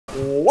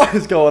What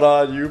is going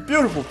on, you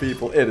beautiful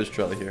people? It is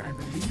Trelli here.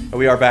 And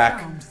we are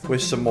back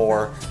with some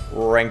more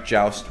ranked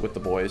Joust with the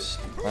boys.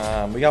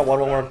 We got one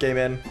warm-up game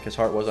in because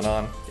Heart wasn't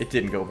on. It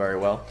didn't go very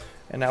well.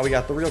 And now we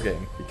got the real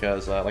game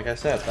because, like I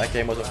said, that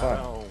game wasn't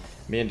fun.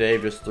 Me and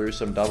Dave just threw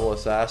some double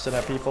assassin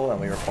at people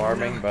and we were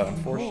farming, but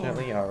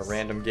unfortunately our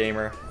random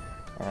gamer,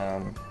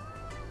 I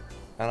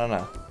don't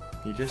know.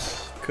 He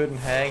just couldn't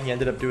hang. He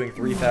ended up doing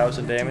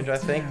 3,000 damage, I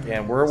think,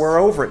 and we're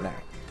over it now.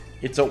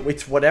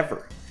 It's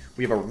whatever.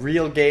 We have a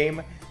real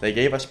game. They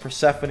gave us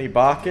Persephone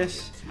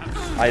Bacchus.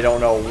 I don't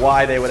know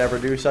why they would ever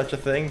do such a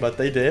thing, but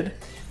they did.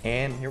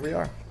 And here we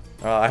are.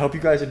 I hope you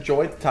guys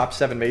enjoyed the top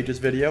 7 mages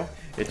video.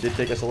 It did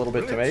take us a little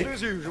bit to make.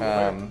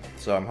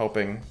 So I'm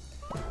hoping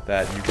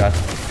that you got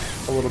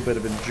a little bit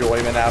of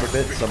enjoyment out of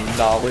it, some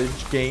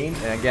knowledge gained.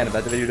 And again, if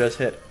that video does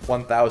hit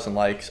 1,000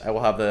 likes, I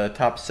will have the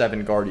top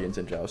 7 Guardians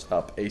in Joust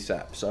up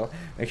ASAP. So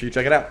make sure you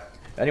check it out.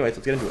 Anyways,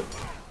 let's get into it.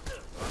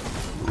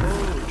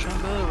 Oh,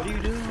 Chunga, what are you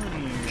doing?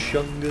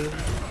 Chunga.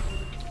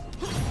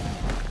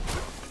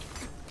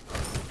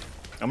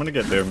 I'm gonna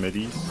get their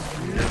middies,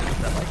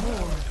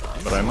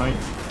 but I might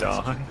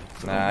die.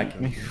 Nah, I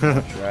can get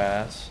your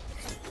ass.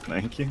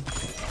 Thank you.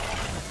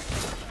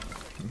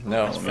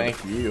 No,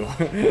 thank you.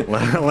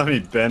 Let me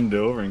bend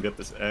over and get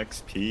this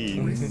XP.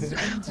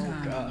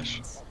 Oh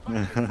gosh.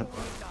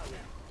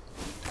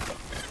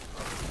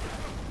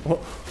 What?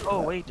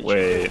 Oh wait,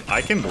 Wait,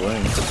 I can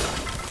blink.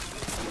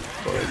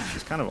 But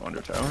she's kind of under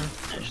tower.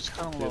 Yeah, she's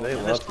kind of Dude, low. they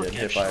Man, love this getting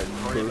hit fucking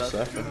by shit.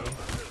 Persephone.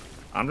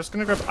 I'm just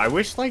gonna grab. I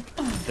wish like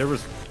there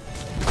was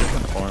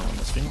different farm on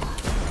this game.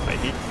 I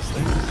hate these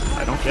things.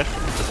 I don't get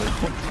them because I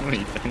don't do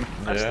anything.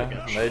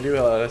 Yeah, they do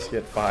let us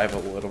get 5 a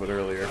little bit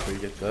earlier if we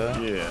get the...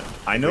 Yeah,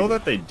 I know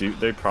that they do.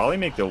 They probably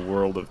make a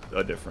world of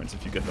a difference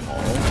if you get them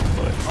all.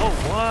 But Oh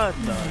what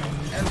the?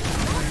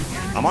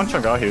 I'm on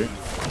Chunga here.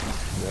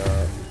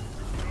 Yeah.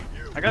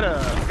 I got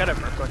a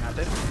Merc going out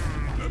there.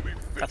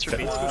 That's her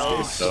beat.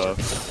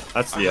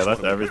 That's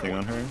that's everything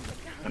on her.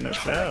 And no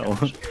shell.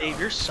 Dave,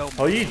 you're so.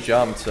 Oh, you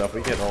jumped, so if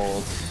we get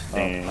old... Oh,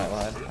 Dang. I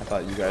lied. I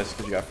thought you guys,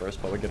 because you got first,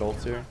 but we get old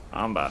too.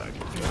 I'm about to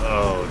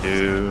go,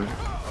 dude.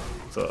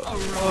 What's up?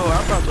 Oh,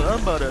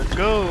 I'm about to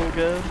go,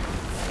 guys.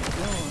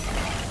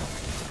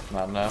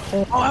 Not enough.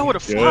 Oh, I would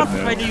have Good, flopped if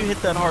man. I knew you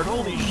hit that hard.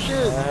 Holy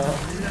shit.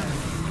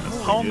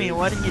 Homie,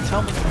 why didn't you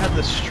tell me you had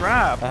the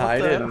strap? What I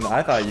the- didn't.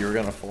 I thought you were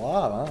gonna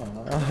flop. I don't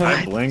know.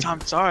 I blinked.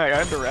 I'm sorry,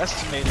 I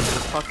underestimated your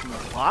fucking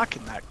block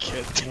in that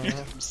kid, dude.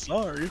 I'm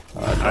sorry.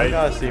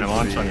 Chunga seems I'm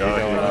on to be Chunga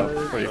going here.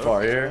 up pretty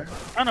far here.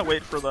 I'm trying to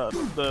wait for the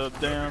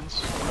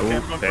dance. Oh, Okay,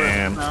 I'm going for it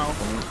damn. now.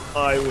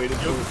 I waited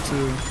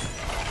too.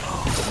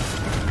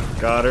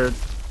 Got her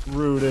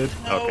rooted.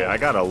 Okay, I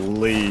gotta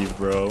leave,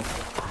 bro.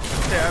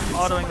 Okay, I'm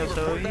autoing this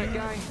Hoey.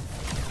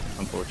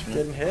 Unfortunate.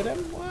 Didn't hit him?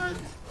 What?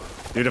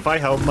 Dude, if I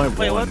held my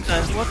Wait, one.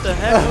 what the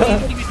heck?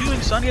 What are you doing,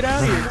 son? Get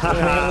out of here.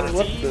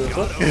 What the...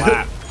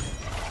 Clap.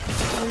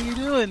 What are you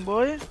doing,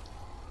 boy?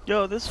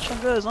 Yo, this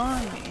Chunga is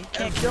on me. He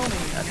can't kill me.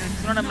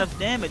 You don't have enough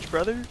damage,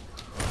 brother.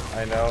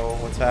 I know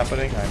what's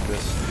happening. I'm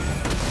just...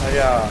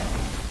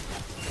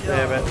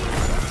 Damn it.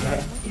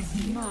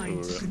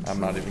 I'm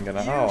not even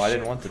gonna... Oh, I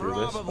didn't want to do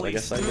this, but I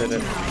guess I did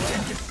it.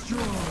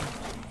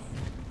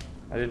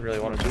 I didn't really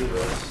want to do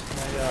this.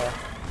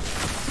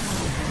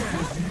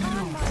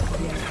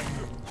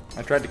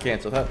 I tried to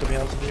cancel that, to be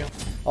honest with you.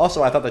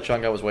 Also, I thought the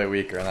Chunga was way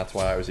weaker, and that's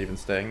why I was even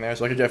staying there,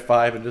 so I could get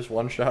 5 and just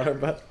one-shot her,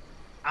 but...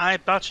 I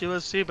thought she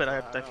was too, but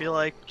I feel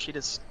like she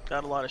just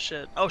got a lot of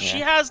shit. Oh, she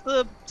Yeah. has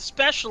the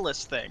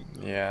specialist thing.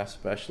 Yeah,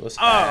 specialist.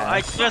 Oh, I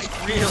ass. just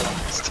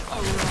realized.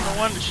 No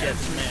wonder she has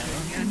man.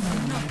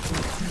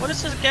 What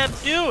is this cat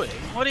doing?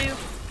 What are you...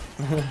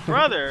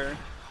 Brother,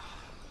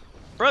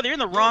 you're in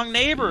the wrong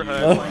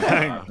neighborhood.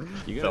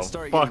 You gotta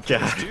start fuck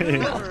out.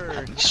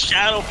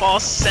 Shadowfall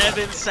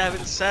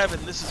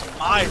 777. This is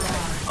my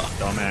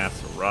Dumbass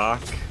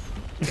rock.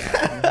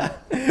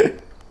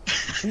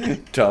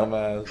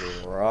 Dumbass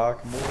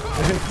rock.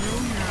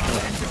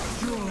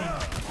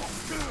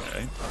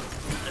 Okay.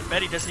 I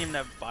bet he doesn't even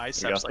have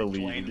biceps got the like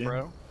lead Dwayne, again.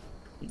 bro.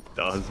 He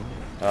doesn't.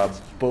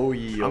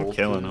 Bowie. I'm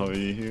killing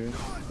Hoey here.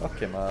 Fuck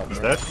him up. Is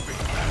bro. that?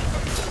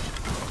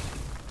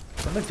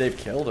 I think Dave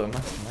killed him.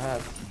 That's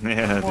mad.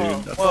 Yeah, Whoa,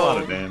 dude. That's whoa. a lot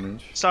of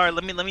damage. Sorry,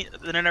 let me.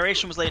 The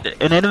narration was late.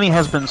 An enemy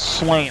has been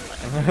slain.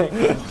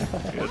 Good.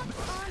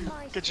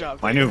 Good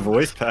job. My new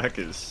voice pack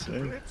is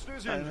sick.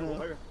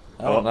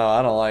 I don't know.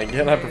 I don't like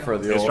it. I prefer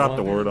the They just old dropped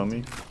the one. word on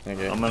me.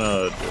 Okay. I'm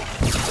gonna.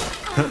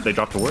 They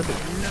dropped the word.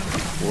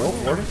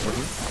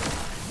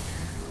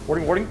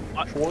 Warding.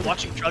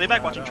 Watching Charlie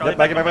back. Watching Charlie Yep,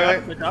 back.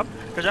 Good job.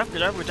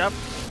 Good job.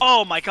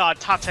 Oh my God!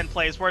 Top 10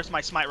 plays. Where's my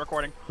Smite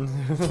recording?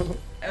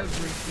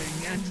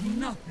 Everything and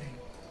nothing.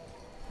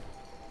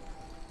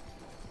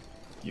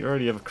 You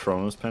already have a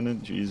Chronos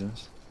pendant?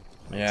 Jesus.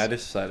 Yeah, I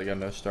just decided to go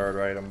no start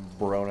right. I'm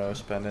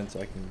Bronos pendant so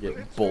I can get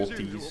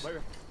bolties.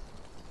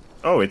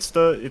 Oh,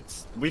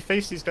 we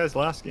faced these guys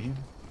last game.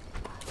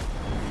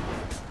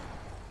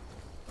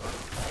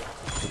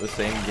 The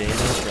same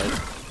gamers that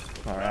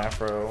our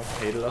Afro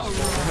hated us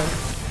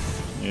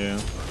for. Yeah.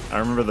 I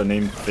remember the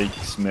name Fake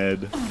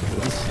Smed.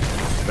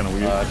 It's kind of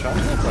weird.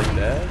 Chunga's like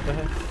dead.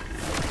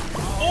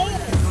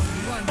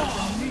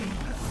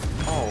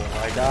 Oh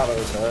my god, I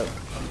was hurt.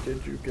 She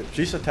did juke it.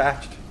 She's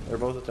attached. They're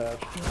both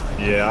attached.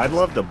 Yeah, I'd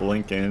love to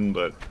blink in,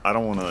 but I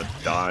don't want to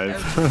dive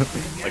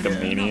like a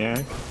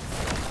maniac.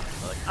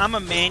 I'm a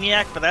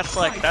maniac, but that's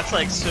like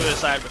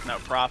suicide with no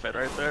profit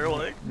right there.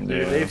 Like, Dude,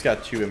 Yeah. Dave's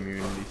got 2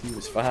 immunities. He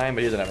was fine,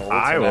 but he doesn't have ult.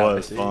 I so now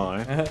was see.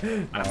 fine. Now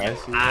I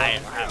see that.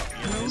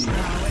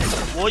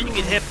 well, you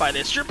get hit by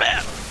this. You're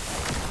bad.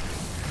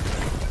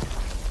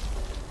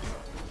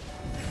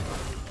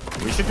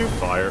 We should do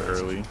fire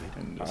early.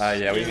 And just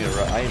Yeah, we need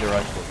to. I need to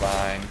rush for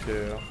Vine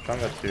too.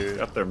 Chunga too.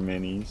 got their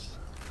minis.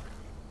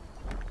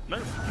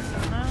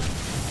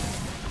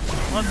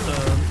 What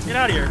the? Get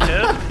out of here,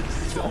 kid.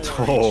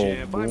 Oh,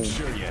 I'm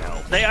sure you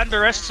help. They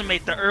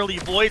underestimate the early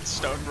Void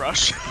Stone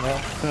rush. No.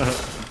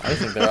 I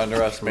think they're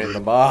underestimating the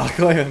bot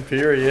claim.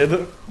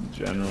 Period.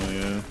 generally,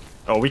 yeah.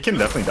 Oh, we can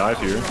definitely dive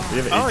here. We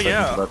have 8 Oh seconds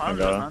yeah, left.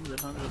 100.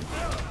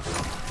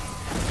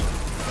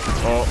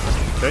 Oh,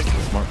 okay,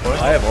 smart play.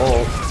 I have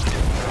ult.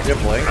 You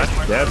have Blink?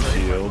 That's dead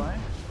shield.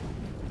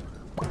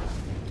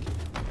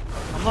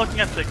 I'm looking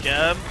at the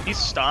Geb. He's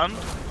stunned.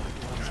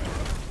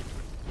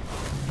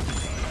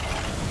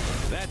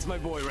 That's my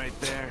boy right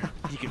there.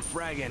 He can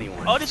frag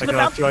anyone. Oh, he's I gonna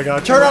got bounce. you, I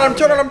got you. Turn on him!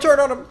 Turn on him! Turn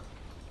on him!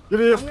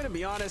 I'm gonna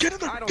be honest,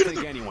 I don't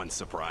think anyone's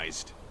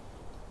surprised.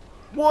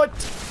 What?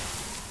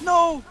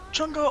 No,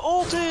 Chunga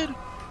ulted.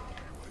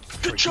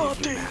 Good job,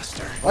 Forgive me, Dave.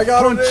 Master. I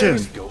got him! Punch him.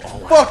 Dave. Go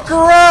all out. Fuck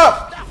her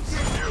up!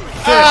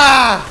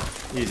 Ah!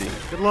 Easy.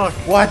 Good luck.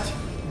 What?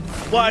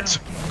 What?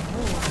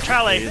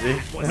 Trelli.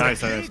 Easy.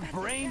 Nice, nice.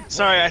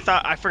 Sorry,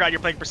 I forgot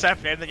you're playing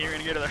Persephone. I didn't think you were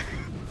gonna get her there.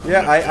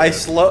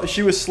 Yeah,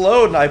 she was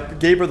slowed and I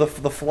gave her the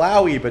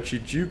flowy, but she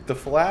juked the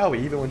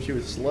flowy even when she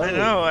was slowed. I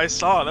know, I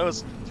saw. That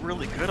was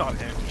really good on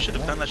him. You should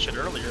have done that shit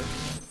earlier.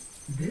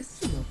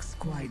 This looks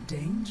quite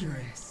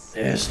dangerous.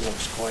 This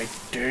looks quite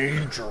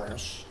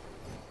dangerous.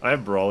 I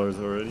have brawlers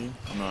already.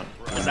 I'm not.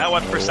 Is that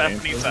what I'm Persephone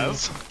low lane.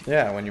 says?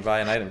 Yeah, when you buy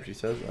an item, she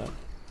says that.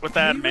 With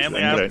that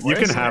manly Yeah, ass you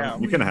can voice?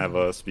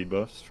 have speed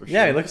buffs for sure.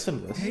 Yeah, listen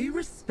to this. Pay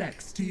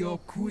respects to your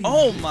queen.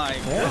 Oh my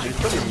Yeah, she's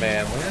pretty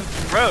manly.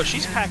 bro,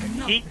 she's packing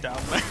heat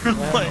down there.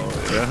 Like,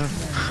 Yeah.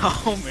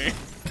 oh man.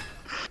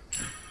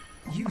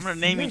 I'm gonna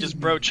name you just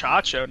Bro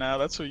Chacho now.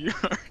 That's who you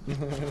are.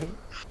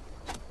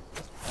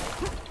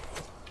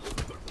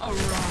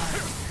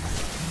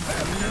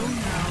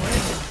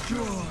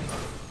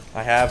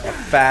 I have a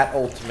fat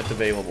ultimate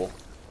available.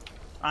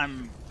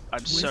 I'm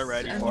so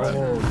ready for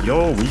it.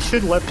 Yo, we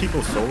should let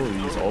people solo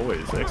these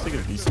always. They actually get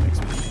a decent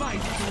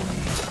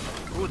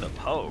XP. Ooh, the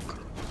poke.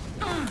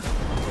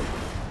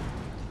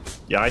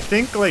 Yeah, I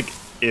think like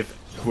if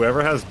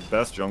whoever has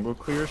best jungle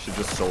clear should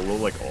just solo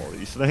like all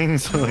these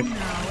things. Like,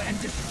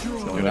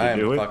 Dude, gonna I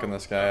do am it? fucking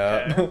this guy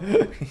up.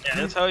 Yeah,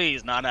 that's how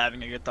he's not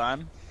having a good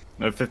time.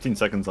 I have 15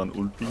 seconds on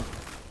ulti.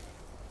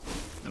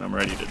 And I'm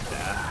ready to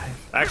die.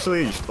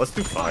 Actually, let's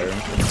do fire.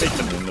 Let's take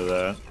them into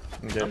that.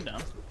 Okay. I'm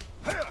down.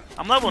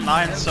 I'm level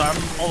 9, so I'm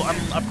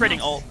upgrading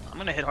ult. I'm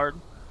gonna hit hard.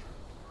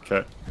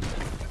 Okay.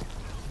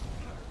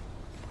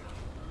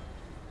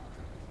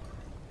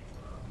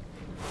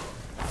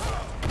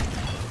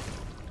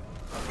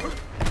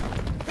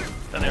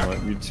 Then I'll they're,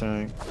 let you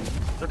tank.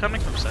 they're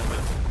coming from 7.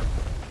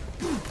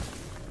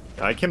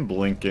 I can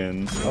blink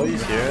in. Oh,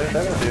 he's here.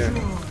 That was here.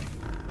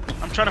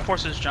 I'm trying to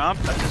force his jump.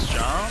 That's his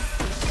jump.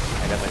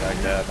 I got the guy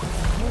capped.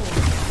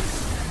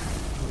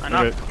 I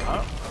knocked Okay. him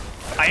out.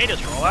 I ate his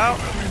rollout.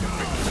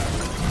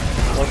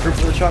 One group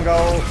for the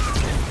Chungo.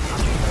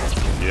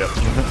 Yep.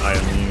 I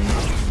am immune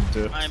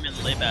to. I'm in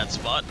a bad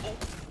spot.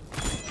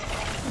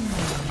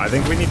 I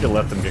think we need to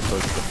let them get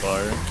close to the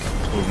fire.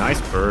 Oh, nice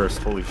burst.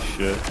 Holy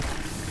shit.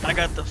 I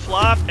got the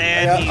flop,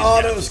 and Yeah, he's oh,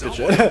 got that was good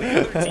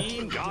shit.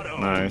 Team got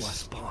over Nice. a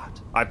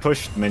spot. I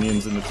pushed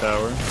minions in the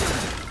tower. the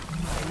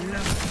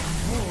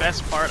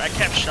best part. I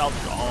kept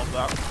sheltering all of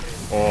them.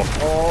 Oh,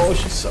 Oh,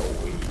 she's so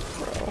weak,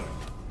 bro.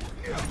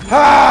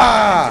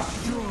 Ha!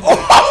 my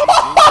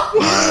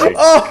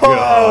Oh, that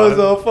God. was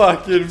a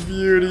fucking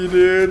beauty,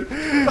 dude.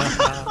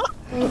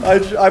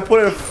 I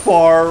put it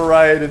far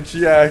right, and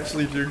she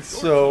actually juked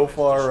so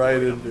far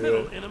right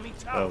into it.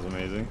 That was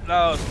amazing.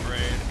 That was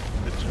great.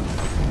 Good job.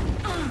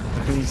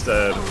 He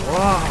said,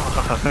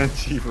 wow, and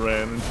she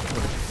ran.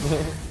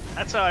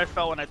 That's how I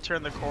felt when I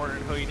turned the corner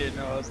and he didn't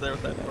know I was there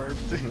with that burp.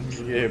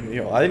 He gave me.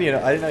 I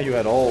didn't know you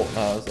had ult. And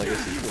I was like,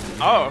 is he?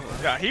 Oh,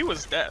 yeah, he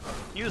was dead.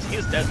 He was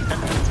dead 10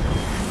 minutes ago.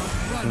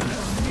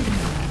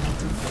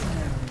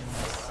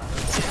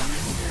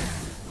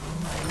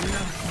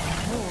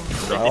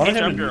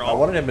 I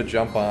wanted him to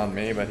jump on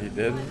me, but he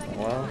didn't.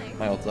 Well,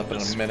 my ult's up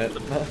in a minute.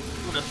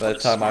 By the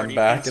time I'm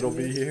back, it'll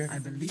be here. I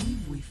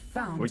believe we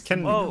found We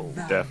can Whoa.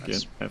 def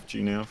get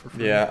FG now for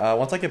free. Yeah,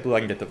 once I get blue, I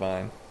can get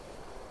divine.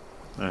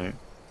 Alright.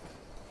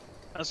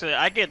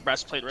 I get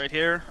breastplate right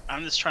here.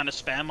 I'm just trying to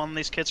spam on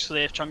these kids because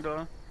they have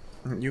Chungo.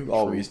 You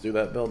always do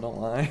that, Bill. Don't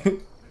lie.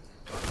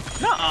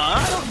 Nuh-uh,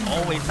 I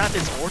don't always. Not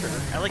this order.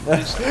 I like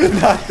boost.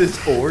 Not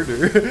this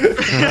order.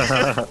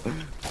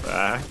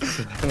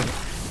 Facts.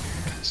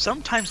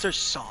 sometimes there's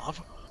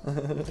Sov.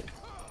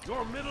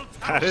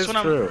 That is when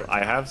I'm- true.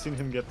 I have seen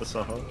him get the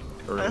Saho.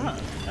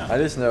 I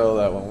just know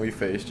that when we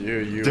faced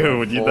you Dude,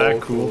 went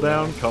that full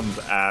cooldown comes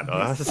at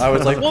us. I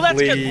was like, Well, that's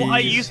good. please Well, I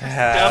use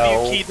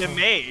help. W key the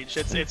mage.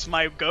 It's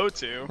my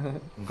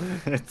go-to.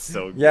 It's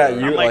so good. Yeah,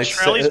 you I'm like, like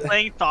Trelli's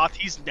playing Thoth.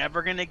 He's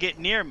never gonna get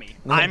near me.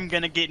 I'm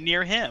gonna get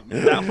near him.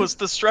 That was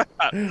the strat.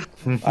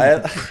 I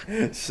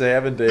had,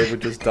 Sam and Dave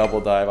would just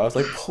double dive. I was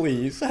like,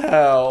 please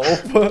help.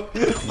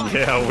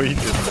 Yeah, we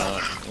did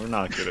not. We're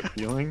not good at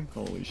healing.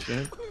 Holy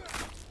shit.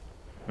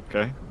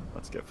 Okay,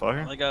 let's get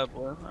fire. I got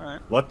boy. All right.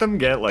 Let them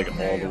get like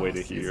all the way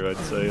to here, I'd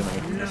say, and then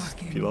we can just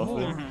peel off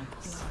it.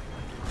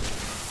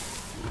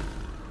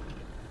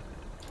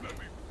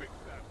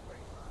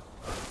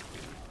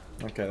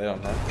 Okay, they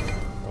don't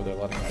have. Or they're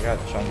letting. I got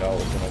Chang'e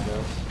open, I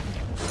guess.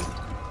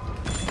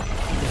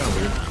 Kind of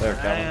weird. They're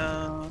I,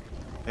 coming.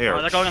 They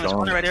are they're going in this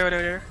corner right chunks. here,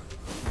 right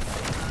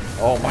here.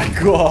 Oh my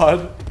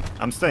god.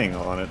 I'm staying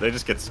on it. They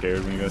just get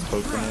scared when you guys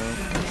poke them out.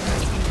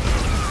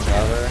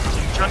 Out there.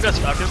 Chunga's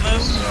stuck in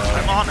this.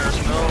 I'm on her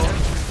still.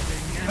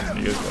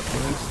 You guys got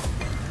this.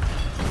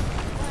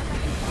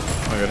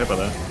 Oh, I got hit by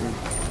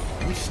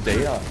that. You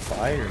stayed on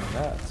fire,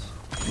 nuts.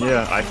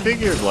 Yeah, I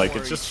figured like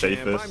it's just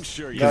safest.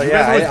 No, You yeah,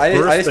 guys, like, I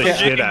burst just the can't.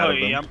 shit out of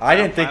them. I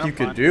didn't think you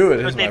could do it.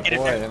 Is my They did it.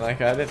 point, and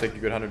like I didn't think you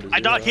could 100 to I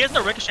zero. dodged. He has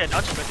no ricochet. I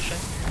dodged a ricochet.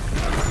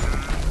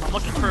 I'm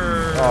looking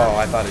for. Oh,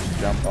 I thought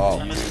he jumped. I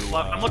Oh, missed his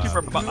left. I'm looking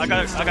for. I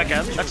got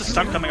Gab. That's a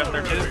stun coming up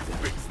there too.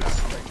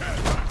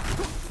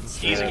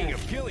 Easy.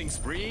 Killing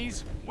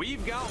sprees.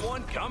 We've got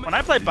one coming. When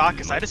I play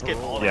Bacchus, I just get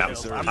all the Yeah,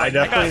 kills. I'm I like,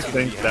 definitely got-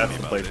 think that's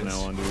the play from now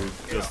on, dude.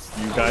 Just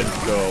you guys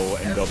go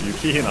and W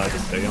key and I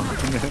just stay on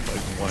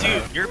it.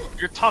 Like, Dude,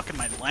 you're talking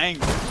my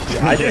language.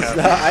 I just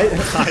Yeah. I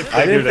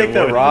figured didn't think it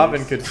that would.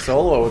 Robin could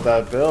solo with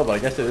that build, but I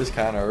guess it is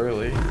kind of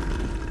early.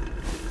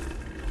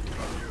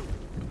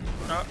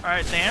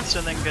 Alright, dance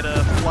and then get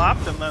a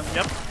flopped and then,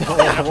 yep. Oh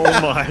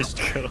my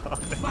god.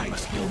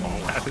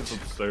 That is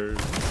absurd.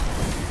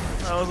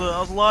 That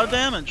was a lot of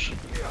damage.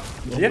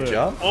 Did he have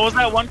jump? What was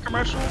that one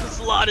commercial? It's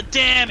a lot of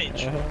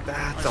damage.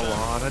 That's a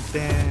lot of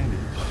damage.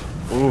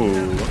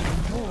 Ooh.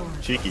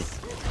 Cheeky.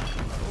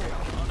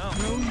 Oh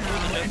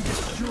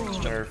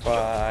no. They're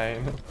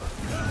fine.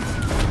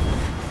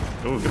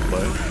 Ooh, good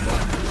play.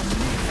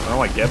 Oh,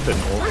 I get it.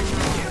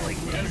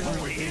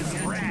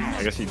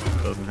 I guess he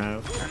doesn't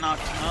have. I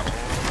knocked him out.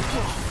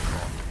 Oh,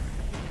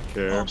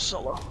 Care. I'm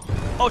solo.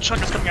 Oh,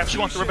 Chunga's coming out. She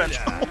wants the revenge.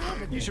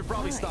 You should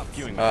probably stop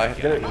queuing.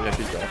 Get it? Yeah,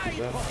 she's dead. She's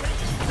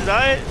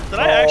dead. Did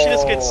I actually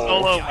just get Oh.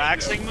 solo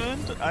waxing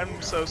mooned?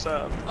 I'm so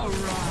sad.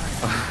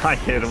 I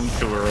hit him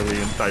too early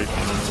and Titan.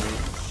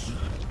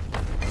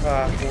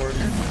 Ah, Ford.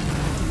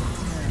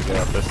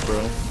 Yeah, this bro.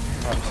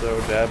 I'm so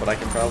dead, but I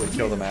can probably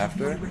kill them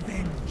after.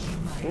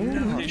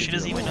 Dude, she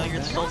doesn't even know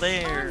you're still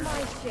there.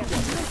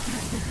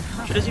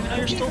 She doesn't even know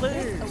you're still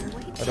there.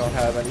 I don't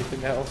have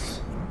anything else.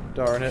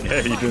 Darn it.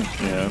 Yeah, you did.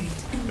 Yeah.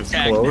 It's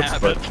Tag close, nab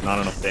but it. not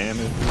enough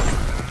damage.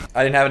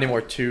 I didn't have any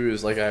more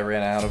twos, like I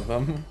ran out of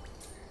them.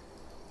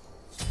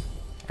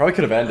 Probably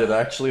could have ended,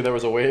 actually. There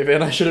was a wave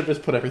in. I should have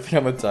just put everything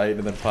on the tight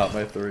and then popped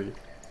my 3.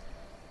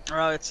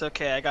 Oh, it's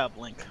okay. I got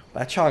Blink.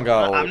 That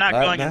Chang'e, I'm not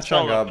going in that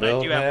solo, Chang'e but I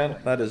build, do have-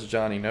 man, that is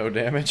Johnny no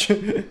damage.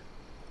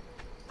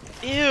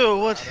 Ew,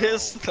 what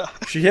is that?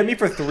 She hit me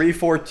for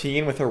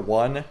 314 with her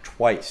 1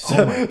 twice.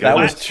 Oh my that God.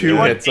 was 2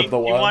 hits of the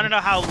You want to 1. know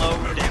how low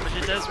damage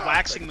it does?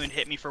 Waxing Moon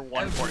hit me for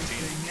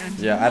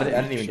 114. Yeah, I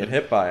didn't even get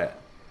hit by it.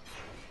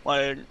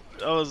 Like,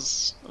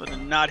 I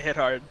did not hit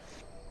hard.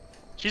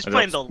 She's I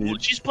playing got the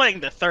speed. she's playing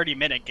the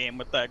 30-minute game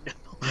with that.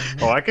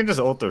 Oh, I can just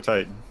ult their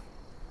Titan.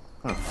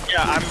 Yeah,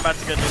 I'm about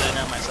to go do that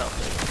now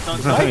myself.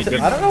 Don't Nice. tell me.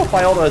 I don't know if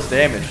my ult does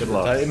damage to Good the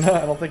luck. Titan.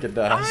 I don't think it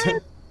does.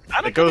 I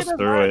don't It goes think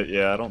through does it.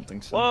 Yeah, I don't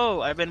think so.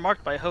 Whoa, I've been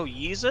marked by Ho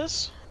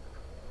Yeezus?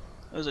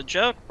 It was a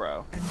joke,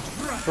 bro.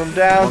 From I'm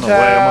downtown. on the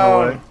way. I'm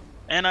on the way.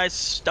 And I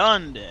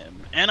stunned him.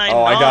 And I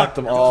Oh, I got knocked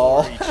them him.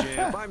 all.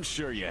 Champ, I'm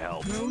sure you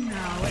helped.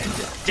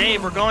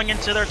 Dave, we're going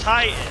into their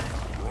Titan.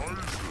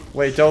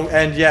 Wait, don't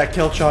end yet.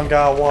 Kill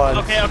Chang'e 1.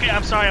 Okay,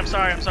 I'm sorry. Wait,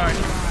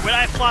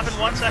 I flop in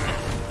 1 second.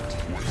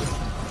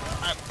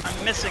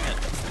 I'm missing it.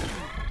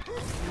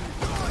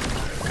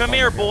 Come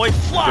here, boy.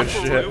 Flop. Good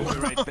shit.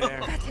 Right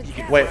there. You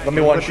can Wait, let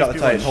me one-shot the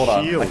these Titan. people Hold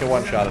on. shield. I can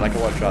one-shot it. I can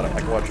one-shot it. I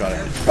can one-shot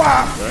it.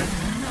 Right?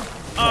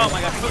 Oh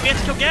my god, we have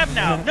to kill Gab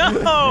now.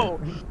 No!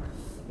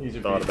 Easy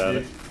Thought about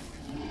it.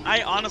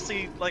 I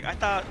honestly, like, I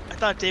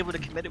thought Dave would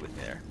have committed with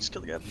me there. Just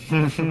kill the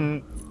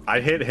Gab. I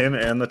hit him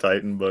and the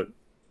Titan, but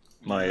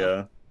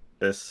my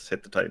this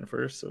hit the Titan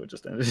first, so it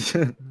just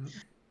ended.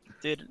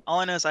 Dude, all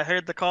I know is I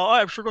heard the call. Oh,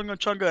 I'm sure going to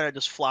Chunga, and I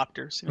just flopped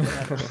her. See what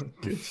happens.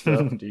 Good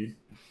stuff, dude.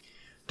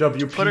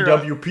 Put it on.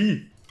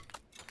 WP.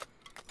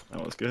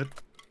 That was good.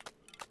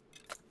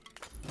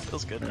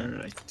 Feels good, man.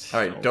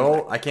 Alright.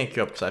 Alright, I can't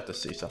queue up because I have to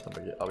see something,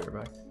 but I'll be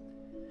right back.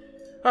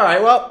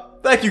 Alright, well,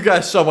 thank you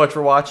guys so much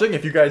for watching.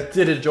 If you guys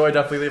did enjoy,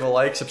 definitely leave a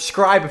like.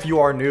 Subscribe if you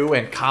are new,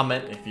 and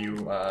comment if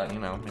you,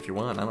 if you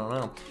want. I don't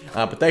know.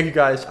 But thank you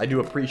guys. I do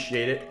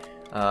appreciate it.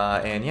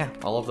 And yeah,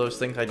 all of those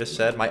things I just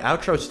said. My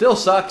outro still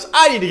sucks.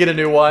 I need to get a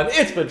new one.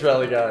 It's been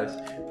Trelli, guys.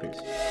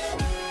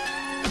 Peace.